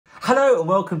Hello and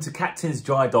welcome to Captain's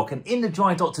Dry Dock, and in the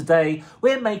dry dock today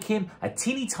we're making a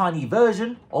teeny tiny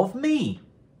version of me.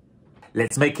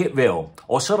 Let's make it real,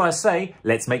 or should I say,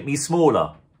 let's make me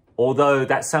smaller. Although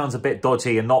that sounds a bit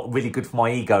dodgy and not really good for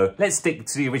my ego, let's stick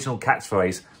to the original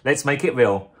catchphrase. Let's make it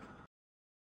real.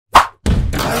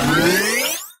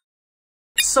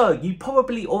 So, you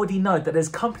probably already know that there's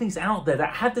companies out there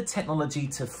that have the technology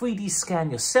to 3D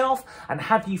scan yourself and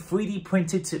have you 3D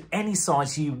printed to any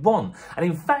size you want. And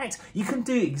in fact, you can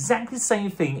do exactly the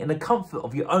same thing in the comfort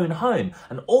of your own home.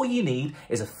 And all you need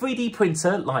is a 3D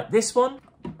printer like this one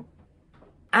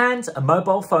and a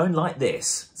mobile phone like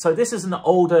this. So this is an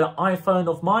older iPhone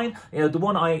of mine, the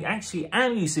one I actually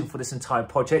am using for this entire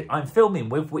project I'm filming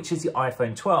with, which is the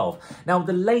iPhone 12. Now,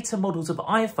 the later models of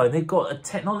iPhone, they've got a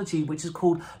technology which is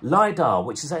called LiDAR,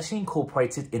 which is actually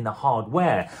incorporated in the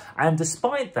hardware. And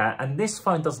despite that, and this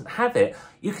phone doesn't have it,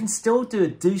 you can still do a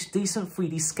decent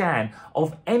 3D scan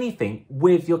of anything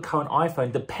with your current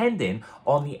iPhone, depending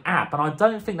on the app. And I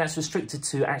don't think that's restricted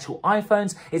to actual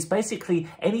iPhones. It's basically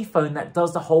any phone that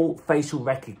does the whole facial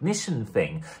recognition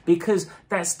thing, because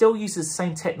that still uses the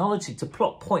same technology to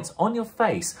plot points on your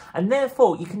face. And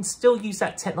therefore, you can still use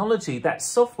that technology, that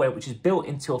software which is built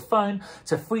into your phone,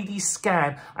 to 3D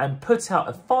scan and put out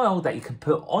a file that you can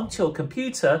put onto your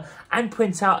computer and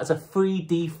print out as a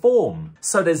 3D form.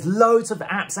 So there's loads of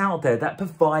apps out there that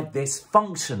provide this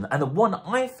function, and the one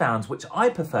I found which I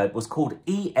preferred was called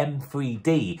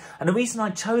EM3D. And the reason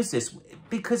I chose this,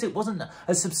 because it wasn't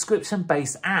a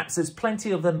subscription-based app. So there's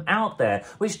plenty of them out there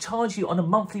which charge you on a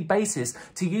monthly basis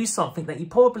to use something that you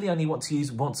probably only want to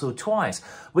use once or twice.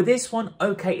 With this one,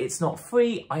 okay, it's not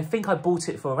free. I think I bought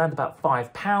it for around about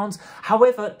 £5.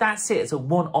 However, that's it. It's a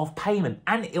one-off payment,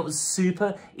 and it was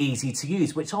super easy to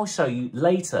use, which I'll show you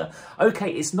later.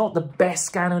 Okay, it's not the best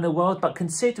scanner in the world, but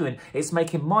considering it's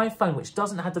making my phone, which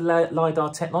doesn't have the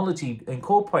LiDAR technology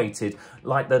incorporated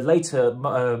like the later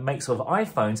makes of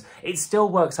iPhones, it still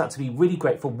works out to be really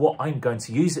great for what I'm going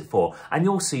to use it for, and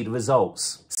you'll see the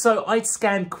results. So I'd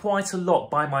scanned quite a lot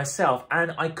by myself,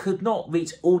 and I could not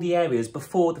reach all the areas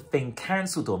before the thing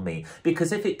cancelled on me,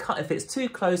 because if it's too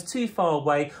close, too far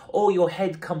away, or your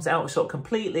head comes out of shot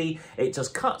completely, it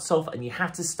just cuts off and you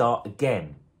have to start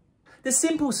again. The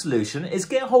simple solution is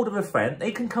get a hold of a friend,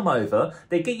 they can come over,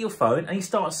 they get your phone and you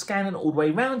start scanning all the way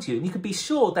around you, and you can be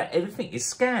sure that everything is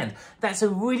scanned. That's a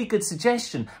really good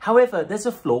suggestion. However, there's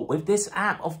a flaw with this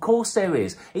app. Of course there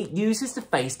is. It uses the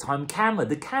FaceTime camera,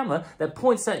 the camera that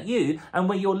points at you and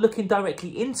where you're looking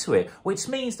directly into it, which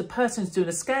means the person who's doing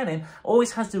the scanning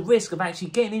always has the risk of actually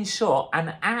getting in shot, and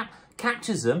the app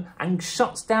captures them and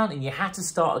shuts down and you have to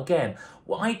start again.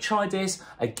 Well, I tried this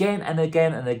again and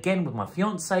again and again with my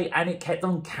fiance, and it kept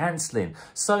on cancelling.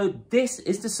 So this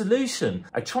is the solution: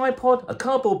 a tripod, a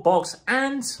cardboard box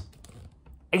and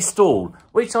a stool,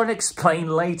 which I'll explain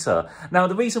later. Now,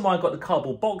 the reason why I got the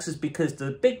cardboard box is because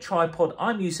the big tripod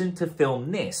I'm using to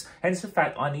film this, hence the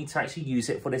fact I need to actually use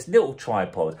it for this little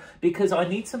tripod, because I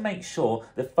need to make sure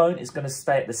the phone is going to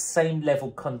stay at the same level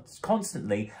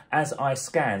constantly as I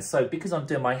scan. So because I'm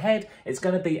doing my head, it's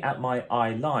going to be at my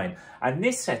eye line. And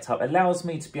this setup allows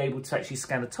me to be able to actually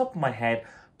scan the top of my head,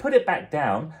 put it back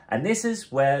down, and this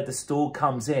is where the stool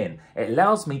comes in. It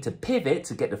allows me to pivot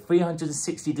to get the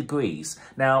 360 degrees.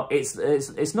 Now, it's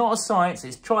not a science,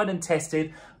 it's tried and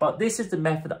tested, but this is the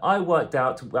method I worked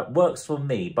out that works for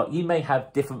me, but you may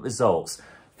have different results.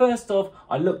 First off,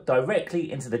 I look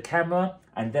directly into the camera,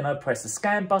 and then I press the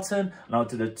scan button, and I'll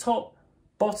do the top,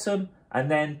 bottom, and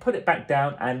then put it back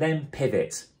down, and then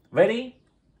pivot. Ready?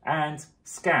 And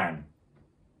scan.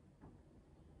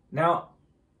 Now,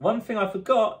 one thing I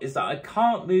forgot is that I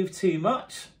can't move too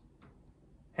much,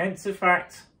 hence the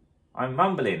fact I'm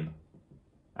mumbling.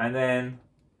 And then,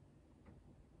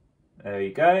 there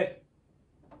you go,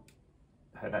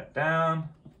 put that down,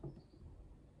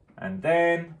 and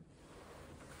then,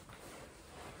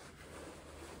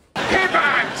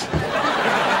 pivot!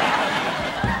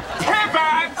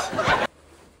 Pivot!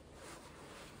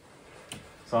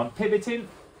 So I'm pivoting,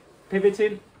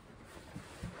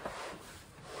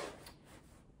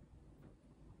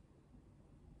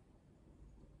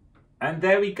 and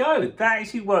there we go. That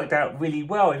actually worked out really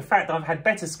well. In fact, I've had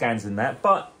better scans than that,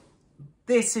 but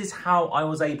this is how I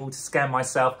was able to scan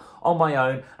myself on my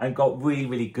own and got really,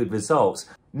 really good results.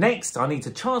 Next, I need to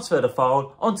transfer the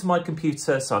file onto my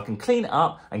computer so I can clean it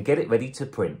up and get it ready to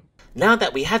print. Now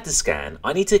that we have the scan,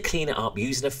 I need to clean it up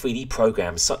using a 3D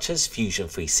program such as Fusion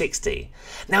 360.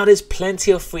 Now, there's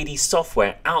plenty of 3D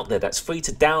software out there that's free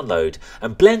to download,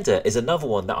 and Blender is another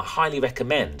one that I highly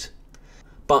recommend.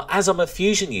 But as I'm a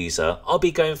Fusion user, I'll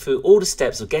be going through all the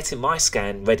steps of getting my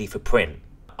scan ready for print.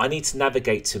 I need to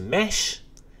navigate to Mesh,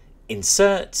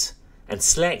 Insert, and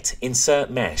select Insert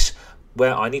Mesh,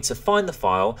 where I need to find the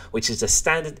file, which is a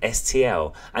standard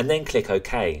STL, and then click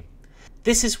OK.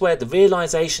 This is where the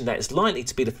realization that it's likely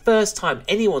to be the first time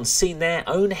anyone's seen their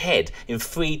own head in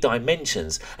 3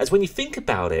 dimensions, as when you think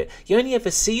about it, you only ever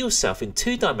see yourself in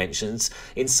 2 dimensions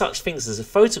in such things as a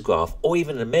photograph or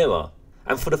even a mirror.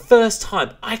 And for the first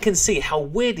time, I can see how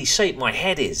weirdly shaped my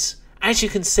head is. As you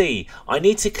can see, I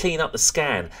need to clean up the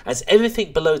scan, as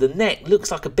everything below the neck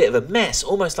looks like a bit of a mess,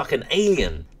 almost like an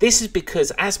alien. This is because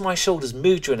as my shoulders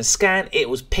moved during the scan, it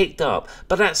was picked up,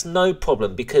 but that's no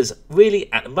problem because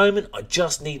really at the moment I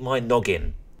just need my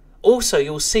noggin. Also,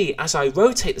 you'll see as I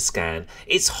rotate the scan,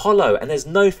 it's hollow and there's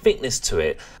no thickness to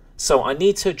it, so I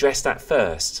need to address that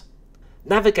first.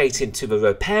 Navigating to the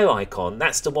repair icon,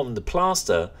 that's the one with the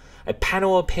plaster, a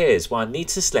panel appears where I need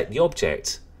to select the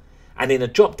object. And in a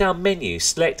drop down menu,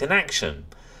 select an action.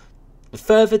 The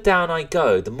further down I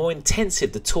go, the more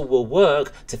intensive the tool will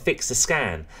work to fix the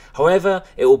scan. However,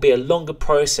 it will be a longer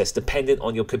process depending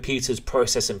on your computer's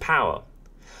processing power.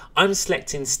 I'm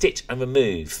selecting Stitch and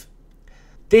Remove.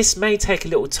 This may take a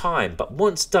little time, but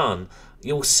once done,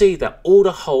 you'll see that all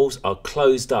the holes are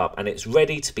closed up and it's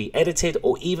ready to be edited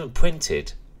or even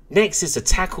printed. Next is to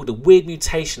tackle the weird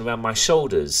mutation around my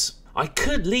shoulders. I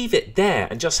could leave it there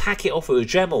and just hack it off with a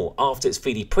Dremel after it's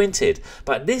 3D printed,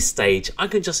 but at this stage I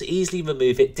can just easily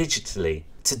remove it digitally.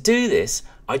 To do this,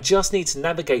 I just need to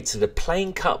navigate to the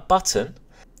plane cut button,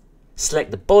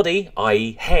 select the body,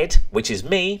 i.e. head, which is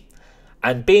me,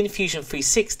 and being Fusion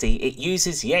 360 it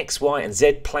uses the X, Y and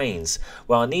Z planes,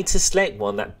 where I need to select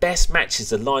one that best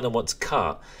matches the line I want to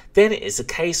cut. Then it is a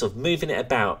case of moving it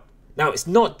about. Now it's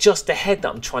not just the head that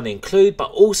I'm trying to include,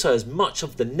 but also as much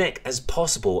of the neck as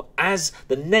possible, as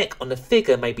the neck on the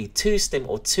figure may be too slim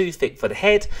or too thick for the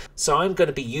head, so I'm going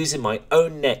to be using my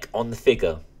own neck on the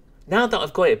figure. Now that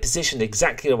I've got it positioned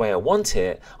exactly the way I want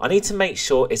it, I need to make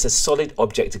sure it's a solid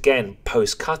object again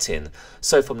post cutting,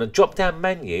 so from the drop down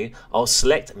menu I'll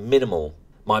select minimal.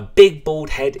 My big bald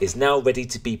head is now ready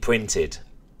to be printed.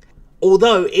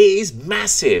 Although it is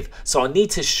massive, so I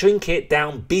need to shrink it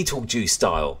down Beetlejuice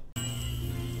style.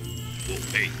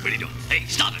 Hey, what are you doing? Hey,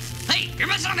 stop it! Hey, you're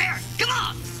messing up here! Come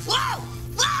on! Whoa!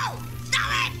 Whoa!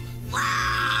 Stop it!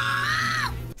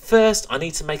 Whoa! First, I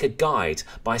need to make a guide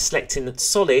by selecting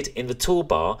solid in the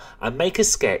toolbar and make a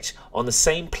sketch on the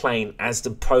same plane as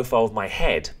the profile of my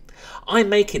head. I'm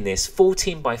making this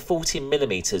 14 by 14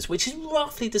 millimeters, which is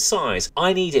roughly the size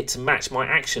I need it to match my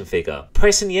action figure.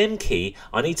 Pressing the M key,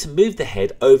 I need to move the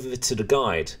head over to the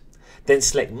guide. Then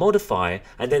select modify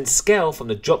and then scale from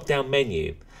the drop down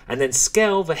menu. And then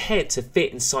scale the head to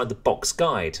fit inside the box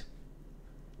guide.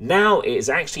 Now it is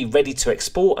actually ready to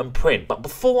export and print, but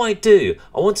before I do,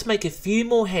 I want to make a few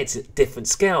more heads at different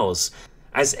scales,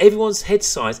 as everyone's head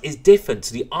size is different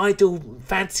to the ideal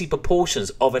fancy proportions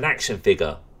of an action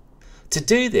figure. To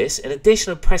do this, in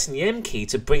addition to pressing the M key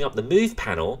to bring up the move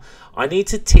panel, I need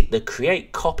to tick the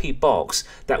create copy box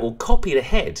that will copy the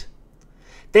head.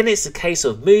 Then it's a case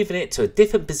of moving it to a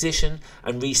different position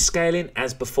and rescaling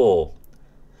as before.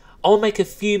 I'll make a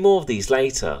few more of these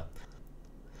later.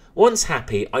 Once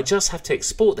happy, I just have to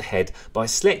export the head by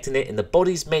selecting it in the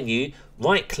body's menu,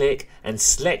 right click and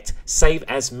select save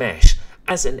as mesh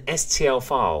as an STL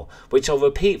file, which I'll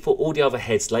repeat for all the other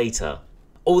heads later.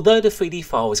 Although the 3D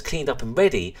file is cleaned up and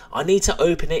ready, I need to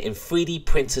open it in 3D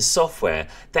printer software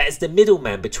that is the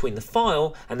middleman between the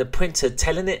file and the printer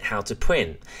telling it how to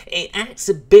print. It acts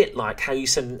a bit like how you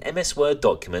send an MS Word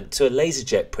document to a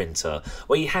LaserJet printer,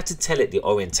 where you have to tell it the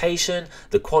orientation,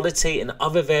 the quality and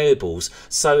other variables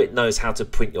so it knows how to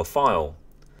print your file.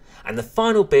 And the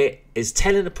final bit is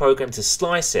telling the program to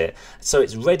slice it so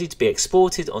it's ready to be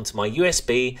exported onto my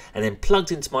USB and then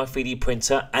plugged into my 3D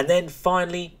printer and then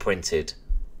finally printed.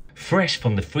 Fresh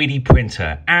from the 3D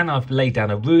printer, and I've laid down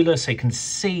a ruler so you can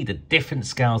see the different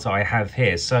scales I have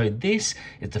here. So this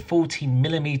is the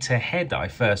 14mm head that I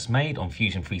first made on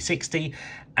Fusion 360,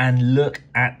 and look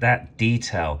at that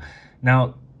detail.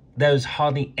 Now there was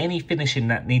hardly any finishing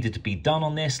that needed to be done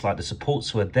on this, like the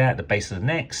supports were there at the base of the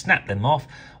neck, snap them off.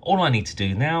 All I need to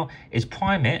do now is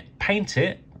prime it, paint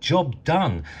it, job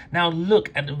done. Now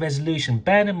look at the resolution.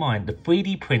 Bear in mind the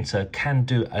 3D printer can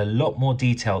do a lot more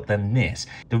detail than this.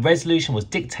 The resolution was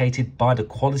dictated by the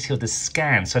quality of the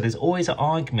scan, so there's always an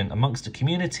argument amongst the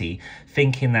community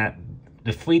thinking that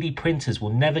the 3D printers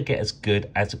will never get as good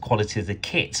as the quality of the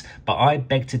kits, but I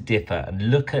beg to differ,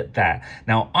 and look at that.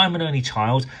 Now I'm an only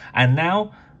child, and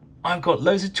now I've got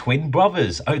loads of twin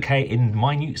brothers, okay, in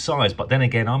minute size, but then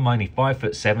again, I'm only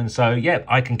 5'7", so yeah,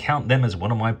 I can count them as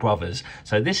one of my brothers.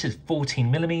 So this is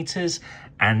 14mm,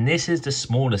 And this is the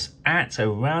smallest at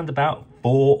around about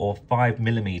 4 or 5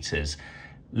 millimeters.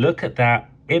 Look at that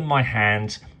in my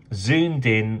hand, zoomed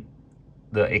in,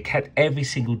 that it kept every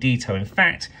single detail. In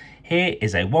fact, here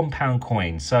is a £1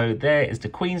 coin. So there is the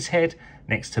Queen's head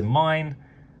next to mine.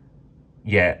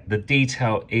 Yeah, the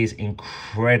detail is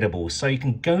incredible. So you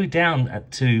can go down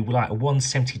to like a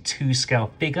 1/72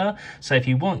 scale figure. So if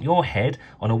you want your head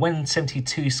on a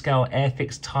 1/72 scale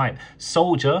Airfix type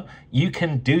soldier, you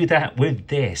can do that with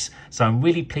this. So I'm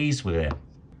really pleased with it.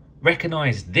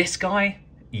 Recognize this guy?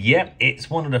 Yep, it's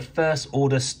one of the First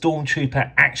Order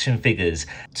Stormtrooper action figures.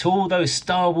 To all those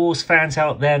Star Wars fans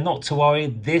out there, not to worry,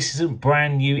 this isn't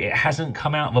brand new. It hasn't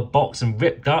come out of a box and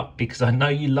ripped up, because I know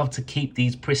you love to keep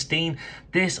these pristine.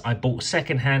 This I bought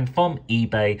secondhand from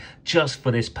eBay just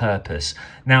for this purpose.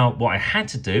 Now, what I had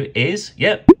to do is,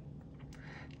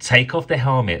 take off the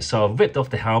helmet. So I've ripped off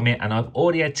the helmet and I've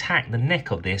already attacked the neck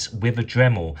of this with a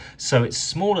Dremel. So it's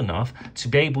small enough to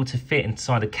be able to fit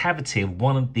inside a cavity of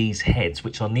one of these heads,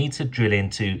 which I'll need to drill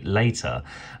into later.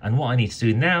 And what I need to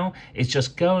do now is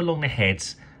just go along the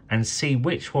heads and see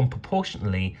which one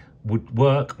proportionally would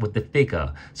work with the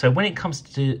figure. So when it comes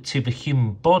to the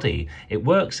human body, it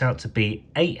works out to be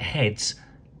 8 heads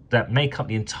that make up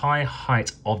the entire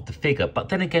height of the figure. But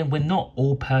then again, we're not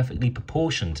all perfectly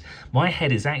proportioned. My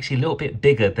head is actually a little bit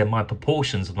bigger than my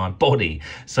proportions of my body.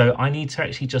 So I need to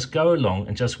actually just go along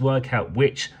and just work out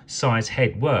which size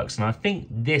head works. And I think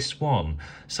this one.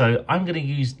 So I'm gonna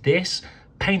use this,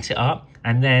 paint it up,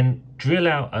 and then drill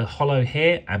out a hollow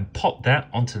here and pop that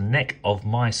onto the neck of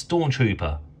my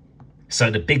Stormtrooper.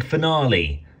 So the big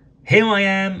finale. Here I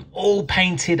am, all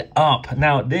painted up.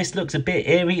 Now, this looks a bit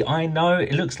eerie, I know.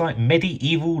 It looks like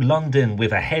medieval London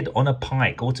with a head on a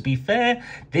pike. Or to be fair,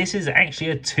 this is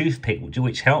actually a toothpick,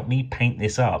 which helped me paint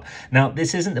this up. Now,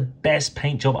 this isn't the best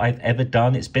paint job I've ever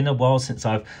done. It's been a while since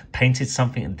I've painted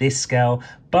something at this scale,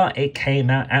 but it came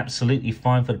out absolutely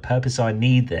fine for the purpose I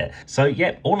need there. So,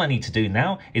 yep, all I need to do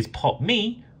now is pop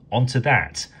me onto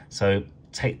that. So,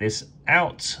 take this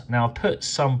out. Now, I'll put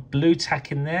some blue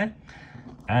tack in there.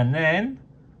 And then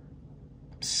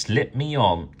slip me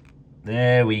on.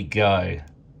 There we go.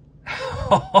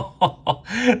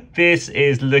 This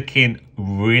is looking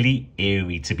really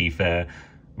eerie, to be fair.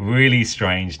 Really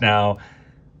strange. Now,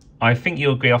 I think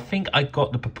you'll agree. I think I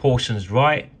got the proportions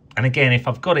right. And again, if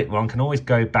I've got it wrong, I can always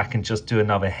go back and just do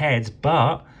another head.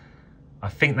 But I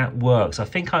think that works. I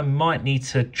think I might need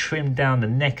to trim down the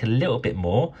neck a little bit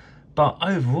more. But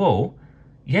overall,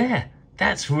 yeah.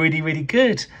 That's really, really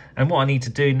good. And what I need to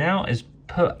do now is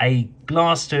put a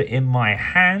blaster in my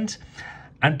hand.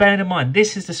 And bear in mind,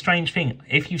 this is the strange thing.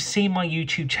 If you've seen my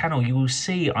YouTube channel, you will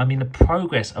see I'm in the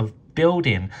progress of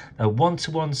building a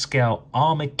 1-to-1 scale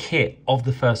armor kit of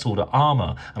the First Order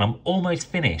armor. And I'm almost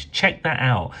finished. Check that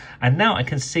out. And now I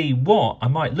can see what I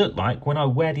might look like when I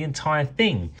wear the entire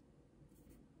thing.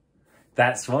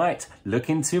 That's right, look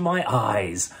into my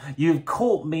eyes. You've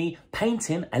caught me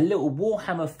painting a little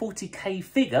Warhammer 40k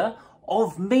figure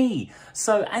of me.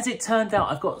 So as it turned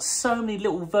out, I've got so many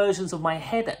little versions of my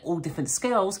head at all different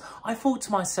scales. I thought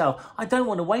to myself, I don't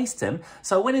want to waste them.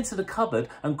 So I went into the cupboard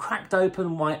and cracked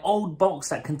open my old box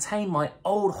that contained my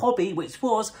old hobby, which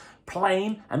was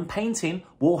playing and painting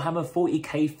Warhammer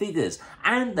 40k figures,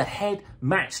 and the head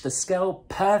matched the scale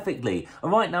perfectly.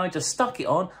 And right now I just stuck it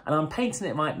on and I'm painting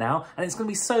it right now, and it's going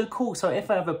to be so cool. So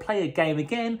if I ever play a game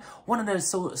again, one of those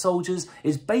soldiers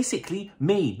is basically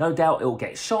me. No doubt it will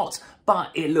get shot, but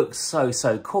it looks so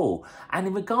cool. And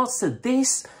in regards to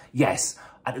this, yes,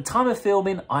 at the time of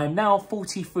filming, I am now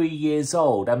 43 years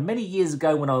old, and many years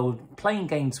ago when I was playing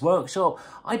Games Workshop,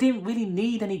 I didn't really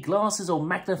need any glasses or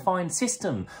magnifying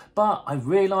system, but I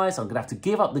realised I'm going to have to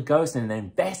give up the ghost and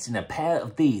invest in a pair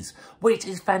of these, which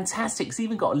is fantastic. It's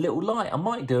even got a little light. I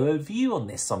might do a review on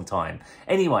this sometime.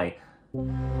 Anyway.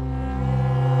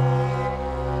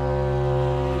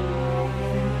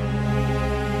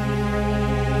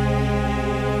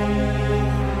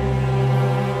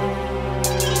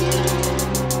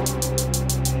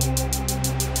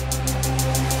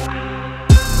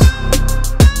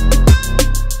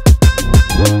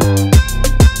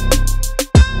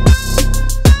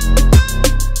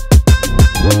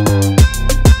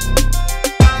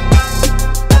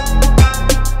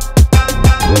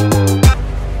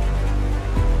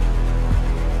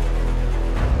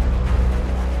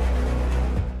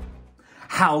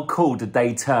 How cool did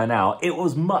they turn out? It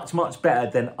was much better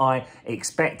than I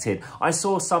expected. I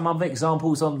saw some other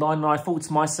examples online and I thought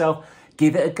to myself,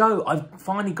 give it a go. I've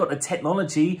finally got the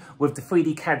technology with the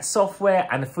 3D CAD software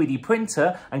and the 3D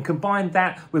printer and combined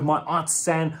that with my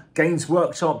artisan Games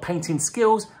Workshop painting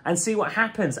skills and see what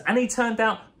happens. And it turned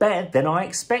out better than I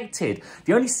expected.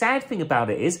 The only sad thing about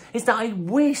it is that I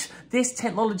wish this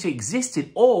technology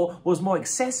existed or was more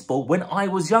accessible when I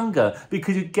was younger,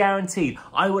 because you're guaranteed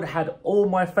I would have had all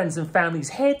my friends and family's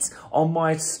heads on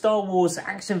my Star Wars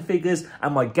action figures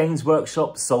and my Games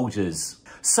Workshop soldiers.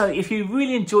 So if you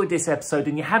really enjoyed this episode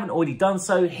and you haven't already done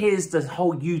so, here's the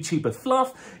whole YouTuber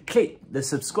fluff. Click the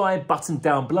subscribe button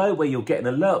down below where you'll get an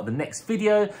alert of the next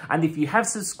video. And if you have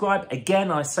subscribed,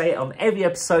 again, I say it on every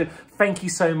episode, thank you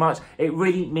so much. It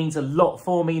really means a lot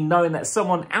for me knowing that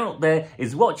someone out there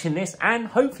is watching this and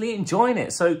hopefully enjoying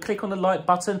it. So click on the like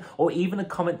button or even a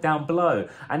comment down below.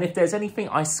 And if there's anything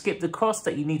I skipped across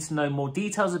that you need to know more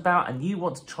details about and you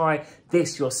want to try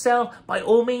this yourself, by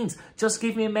all means, just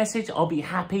give me a message. I'll be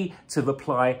happy to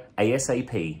reply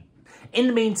ASAP. In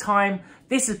the meantime,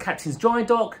 this is Captain's Dry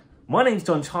Dock. My name's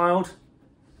John Child.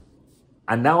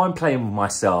 And now I'm playing with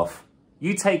myself.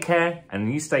 You take care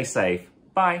and you stay safe.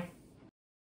 Bye.